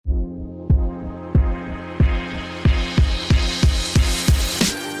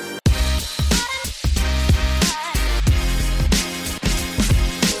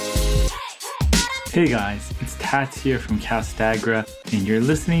Hey guys, it's Tats here from Castagra, and you're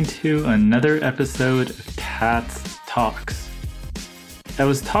listening to another episode of Tats Talks. I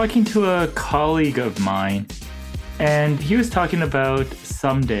was talking to a colleague of mine, and he was talking about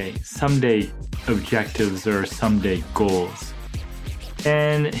someday objectives or someday goals.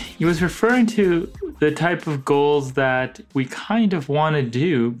 And he was referring to the type of goals that we kind of want to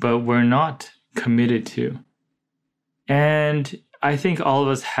do, but we're not committed to. And I think all of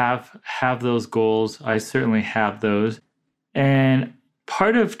us have those goals. I certainly have those. And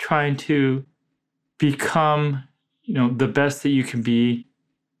part of trying to become, the best that you can be,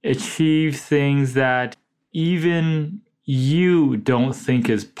 achieve things that even you don't think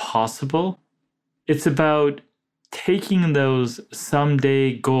is possible, it's about taking those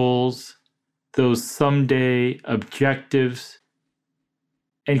someday goals, those someday objectives,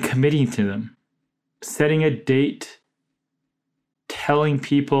 and committing to them. Setting a date, telling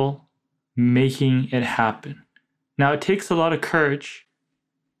people, making it happen. Now, it takes a lot of courage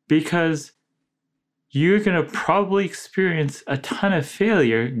because you're going to probably experience a ton of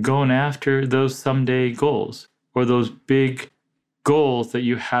failure going after those someday goals or those big goals that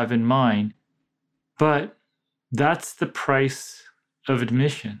you have in mind. But that's the price of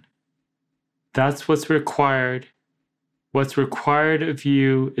admission. That's what's required. What's required of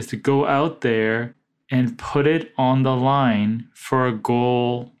you is to go out there and put it on the line for a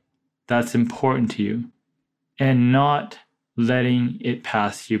goal that's important to you and not letting it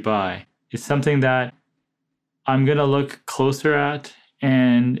pass you by. It's something that I'm going to look closer at,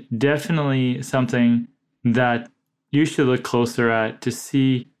 and definitely something that you should look closer at to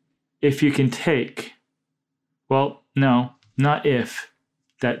see if you can take,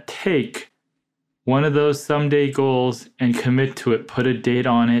 take one of those someday goals and commit to it, put a date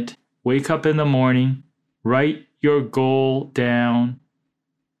on it. Wake up in the morning, write your goal down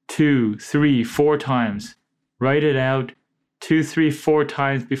 2, 3, 4 times. Write it out 2, 3, 4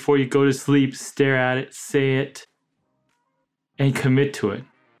 times before you go to sleep. Stare at it, say it, and commit to it.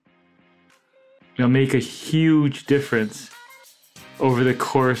 It'll make a huge difference over the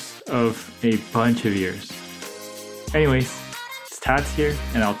course of a bunch of years. Anyways, it's Tats here,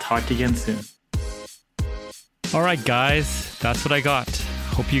 and I'll talk to you again soon. All right, guys, that's what I got.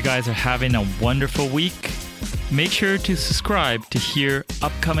 Hope you guys are having a wonderful week. Make sure to subscribe to hear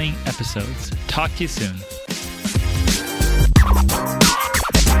upcoming episodes. Talk to you soon.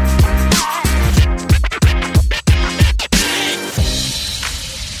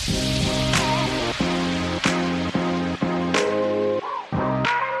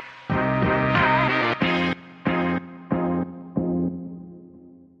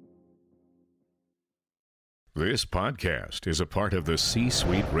 This podcast is a part of the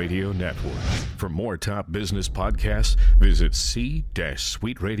C-Suite Radio Network. For more top business podcasts, visit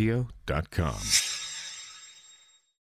c-suiteradio.com.